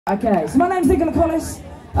Okay, so my name's Nicola Collis.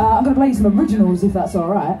 I'm going to play you some originals if that's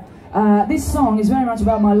alright. This song is very much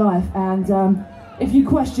about my life, and if you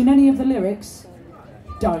question any of the lyrics,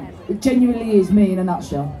 don't. It genuinely is me in a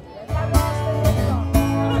nutshell.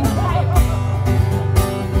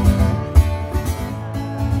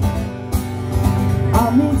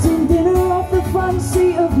 I'm eating dinner off the front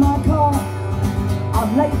seat of my car.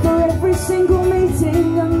 I'm late for every single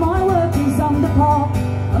meeting and my work is under par.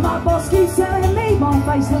 And my boss keeps telling me my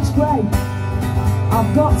face looks great.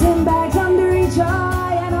 I've got 10 bags under each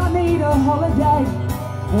eye and I need a holiday.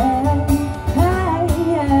 Hey, hey,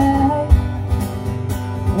 hey.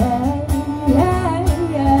 Hey, hey,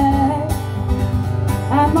 hey.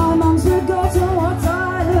 And my mum's forgotten what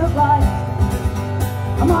I look like.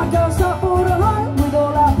 And my girl's got bored at home with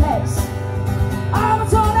all our pets. I'm a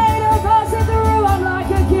tornado passing through, I'm like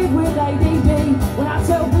a kid with ADD. When I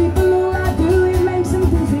tell people all I do, it makes them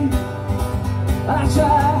dizzy. But I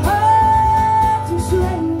try hard to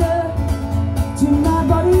surrender to my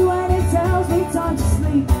body when it tells me time to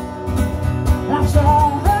sleep. And I try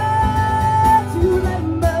hard to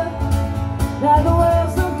remember that the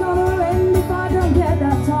world's not gonna end if I don't get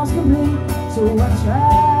that task complete. So I try.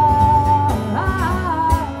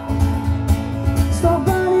 Stop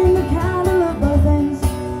burning the candle at both ends.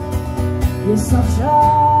 Yes, I'll try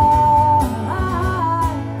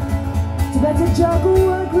to better juggle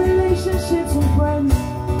work, relationships and friends.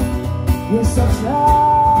 Yes, I'll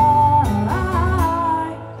try.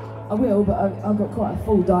 I will, but I've got quite a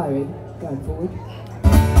full diary going forward.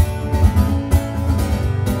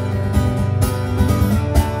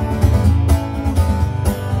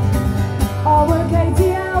 I work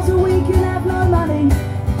 80 hours a week and have no money,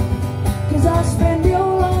 'cause I spend it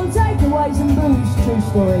all on takeaways and booze, true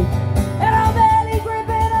story. And I'm barely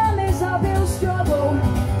gripping on this uphill struggle.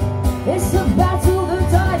 It's a battle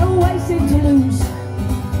that I always seem to lose.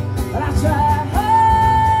 But I try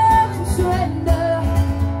hard to surrender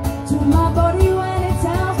to my body when it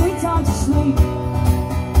tells me time to sleep.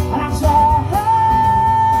 And I try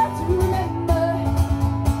hard to remember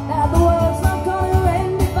that the world's not gonna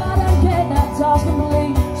end if I don't get that task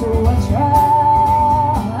complete. So I try.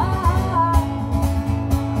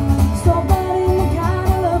 Stop burning the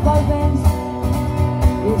candle at both ends.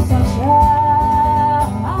 Yes, I try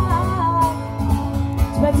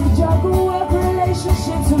to better juggle work,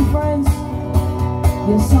 relationships and friends.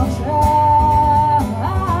 Yes, I'll try.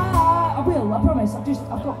 I will, I promise.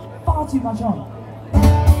 I've got far too much on.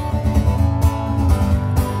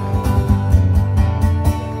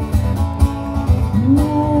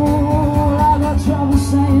 Ooh, I got trouble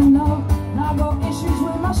saying no, and I got issues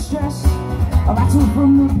with my stress. I rattle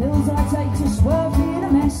from the pills I take to swerve me in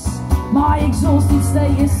a mess. My exhausted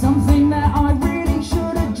state is something that I really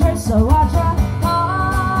should address. So I try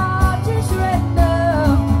hard to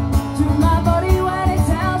surrender to my body when it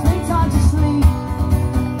tells me time to sleep.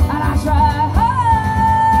 And I try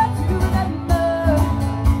hard to remember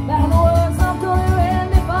that the world's not gonna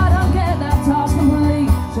end if I don't get that task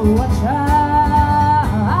complete. So I try.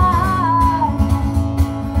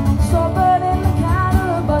 Stop burning the candle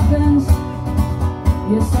at both ends.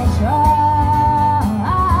 Yes, I try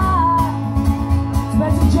to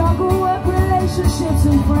better juggle work, relationships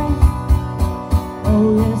and friends. Oh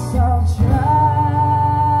yes, I'll try.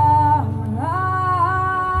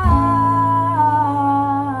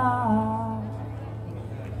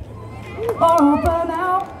 Or I'll burn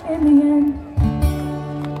out in the